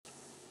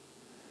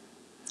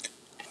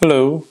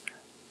Hello,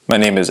 my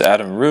name is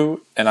Adam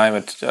Rue, and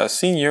I'm a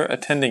senior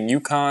attending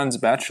UConn's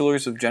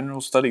Bachelor's of General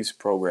Studies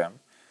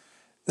program.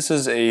 This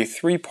is a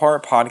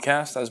 3-part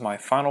podcast as my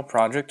final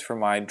project for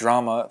my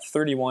drama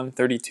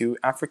 3132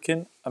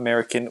 African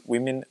American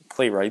Women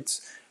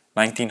Playwrights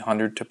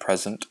 1900 to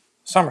Present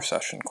summer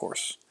session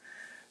course.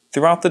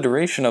 Throughout the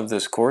duration of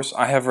this course,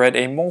 I have read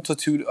a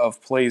multitude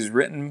of plays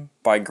written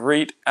by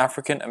great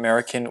African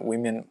American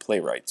women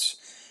playwrights.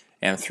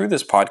 And through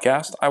this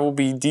podcast, I will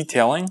be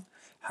detailing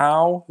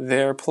how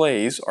their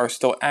plays are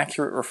still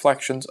accurate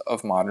reflections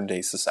of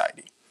modern-day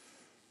society.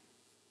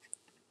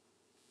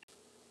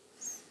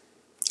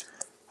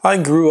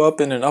 I grew up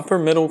in an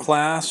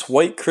upper-middle-class,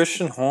 white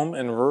Christian home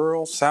in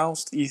rural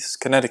southeast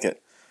Connecticut.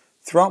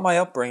 Throughout my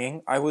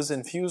upbringing, I was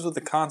infused with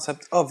the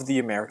concept of the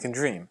American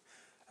dream.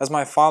 As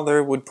my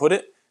father would put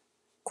it,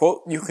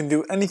 quote, "You can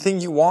do anything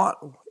you want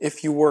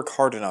if you work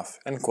hard enough,"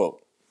 end quote.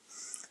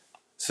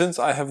 Since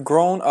I have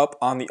grown up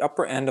on the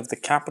upper end of the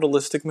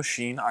capitalistic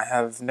machine, I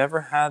have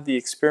never had the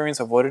experience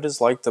of what it is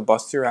like to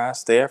bust your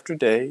ass day after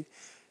day,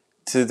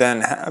 to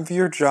then have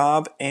your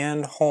job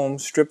and home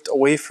stripped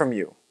away from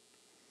you.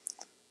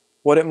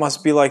 What it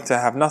must be like to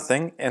have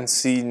nothing and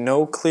see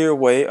no clear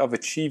way of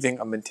achieving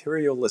a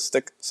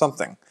materialistic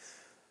something.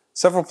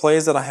 Several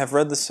plays that I have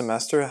read this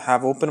semester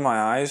have opened my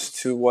eyes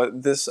to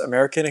what this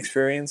American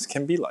experience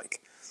can be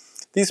like.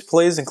 These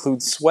plays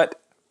include Sweat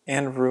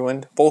and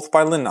Ruined, both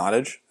by Lynn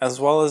Nottage, as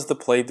well as the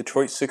play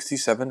Detroit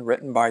 67,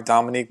 written by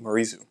Dominique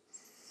Morizou.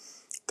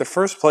 The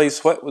first play,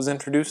 Sweat, was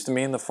introduced to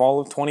me in the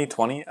fall of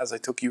 2020 as I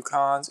took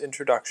UConn's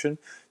Introduction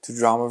to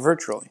Drama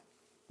virtually.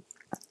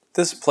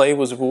 This play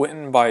was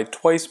written by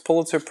twice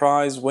Pulitzer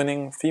Prize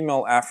winning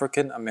female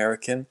African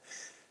American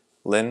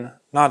Lynn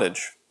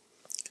Nottage.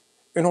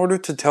 In order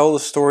to tell the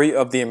story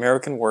of the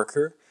American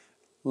worker,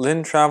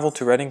 Lynn traveled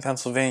to Reading,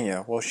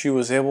 Pennsylvania, where she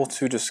was able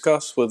to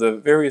discuss with the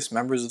various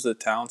members of the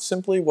town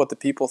simply what the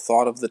people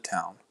thought of the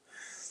town.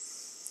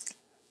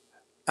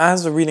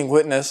 As a reading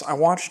witness, I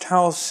watched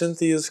how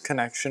Cynthia's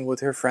connection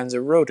with her friends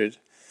eroded,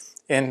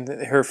 and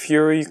her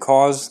fury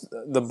caused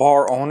the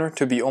bar owner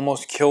to be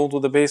almost killed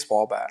with a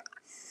baseball bat.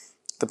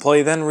 The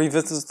play then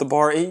revisits the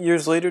bar 8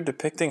 years later,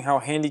 depicting how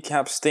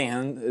handicapped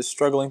Stan is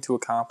struggling to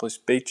accomplish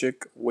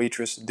basic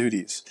waitress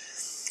duties.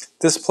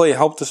 This play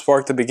helped to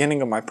spark the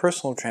beginning of my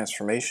personal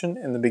transformation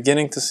and the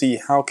beginning to see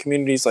how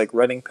communities like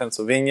Reading,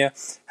 Pennsylvania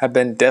have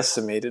been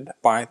decimated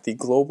by the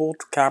global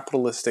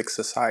capitalistic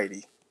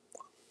society.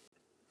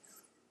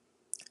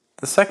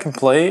 The second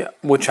play,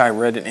 which I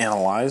read and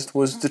analyzed,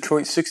 was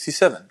Detroit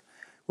 67,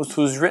 which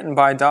was written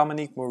by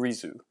Dominique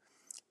Morizou.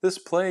 This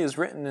play is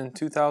written in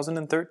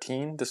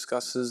 2013,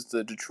 discusses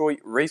the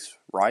Detroit race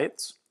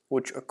riots,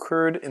 which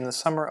occurred in the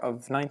summer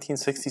of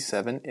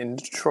 1967 in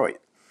Detroit.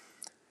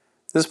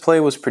 This play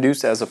was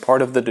produced as a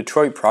part of the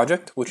Detroit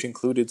Project, which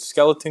included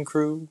Skeleton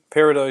Crew,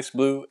 Paradise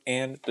Blue,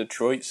 and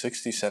Detroit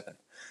 67.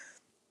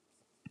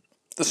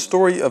 The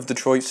story of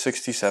Detroit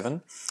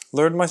 67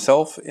 lured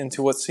myself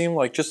into what seemed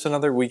like just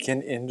another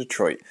weekend in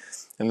Detroit,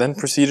 and then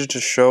proceeded to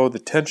show the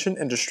tension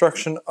and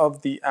destruction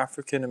of the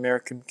African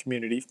American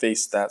community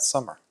faced that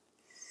summer.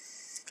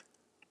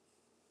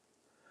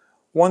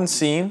 One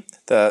scene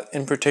that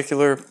in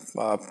particular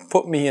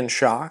put me in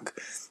shock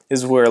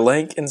is where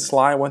Lank and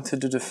Sly went to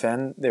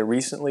defend their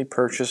recently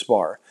purchased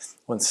bar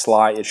when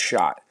Sly is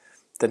shot.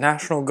 The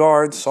National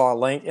Guard saw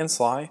Lank and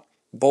Sly,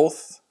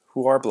 both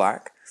who are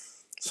black,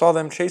 saw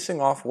them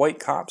chasing off white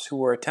cops who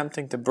were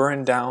attempting to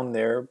burn down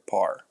their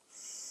bar.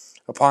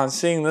 Upon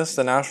seeing this,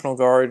 the National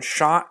Guard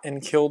shot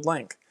and killed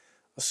Lank,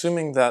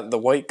 assuming that the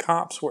white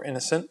cops were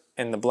innocent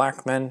and the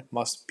black men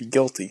must be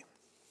guilty.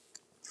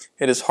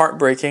 It is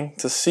heartbreaking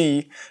to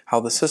see how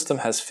the system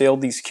has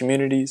failed these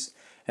communities,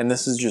 and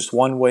this is just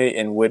one way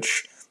in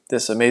which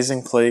this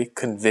amazing play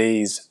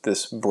conveys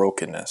this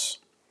brokenness.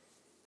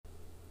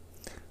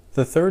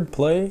 The third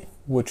play,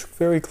 which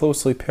very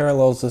closely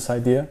parallels this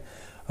idea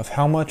of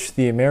how much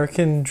the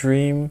American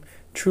dream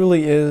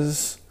truly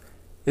is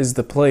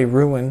the play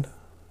Ruined,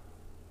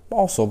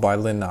 also by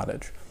Lynn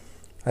Nottage.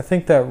 I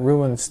think that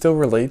Ruined still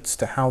relates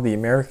to how the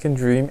American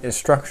dream is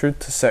structured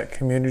to set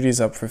communities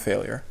up for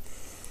failure.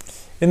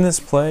 In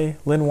this play,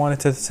 Lynn wanted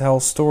to tell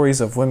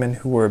stories of women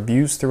who were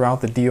abused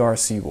throughout the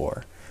DRC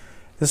war.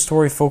 This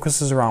story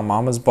focuses around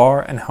Mama's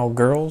Bar and how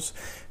girls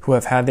who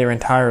have had their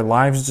entire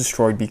lives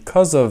destroyed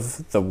because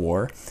of the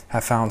war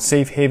have found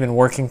safe haven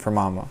working for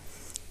Mama,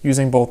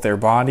 using both their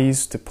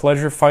bodies to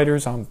pleasure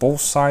fighters on both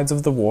sides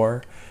of the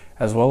war,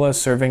 as well as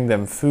serving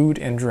them food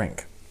and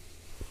drink.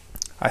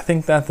 I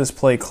think that this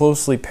play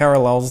closely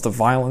parallels the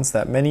violence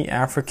that many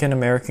African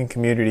American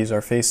communities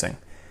are facing.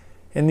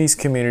 In these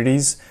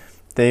communities,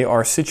 they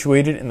are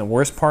situated in the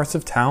worst parts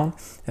of town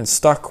and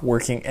stuck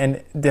working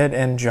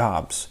dead-end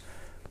jobs.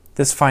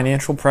 This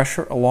financial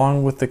pressure,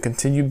 along with the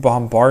continued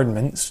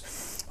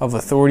bombardments of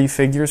authority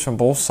figures from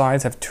both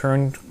sides, have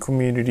turned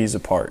communities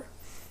apart.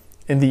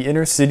 In the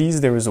inner cities,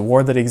 there is a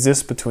war that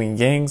exists between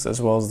gangs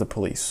as well as the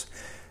police.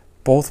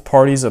 Both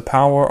parties of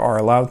power are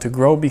allowed to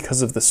grow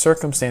because of the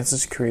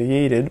circumstances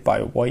created by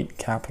white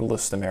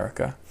capitalist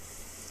America.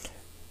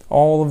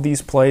 All of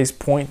these plays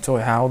point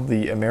to how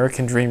the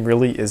American dream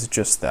really is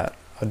just that,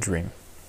 a dream.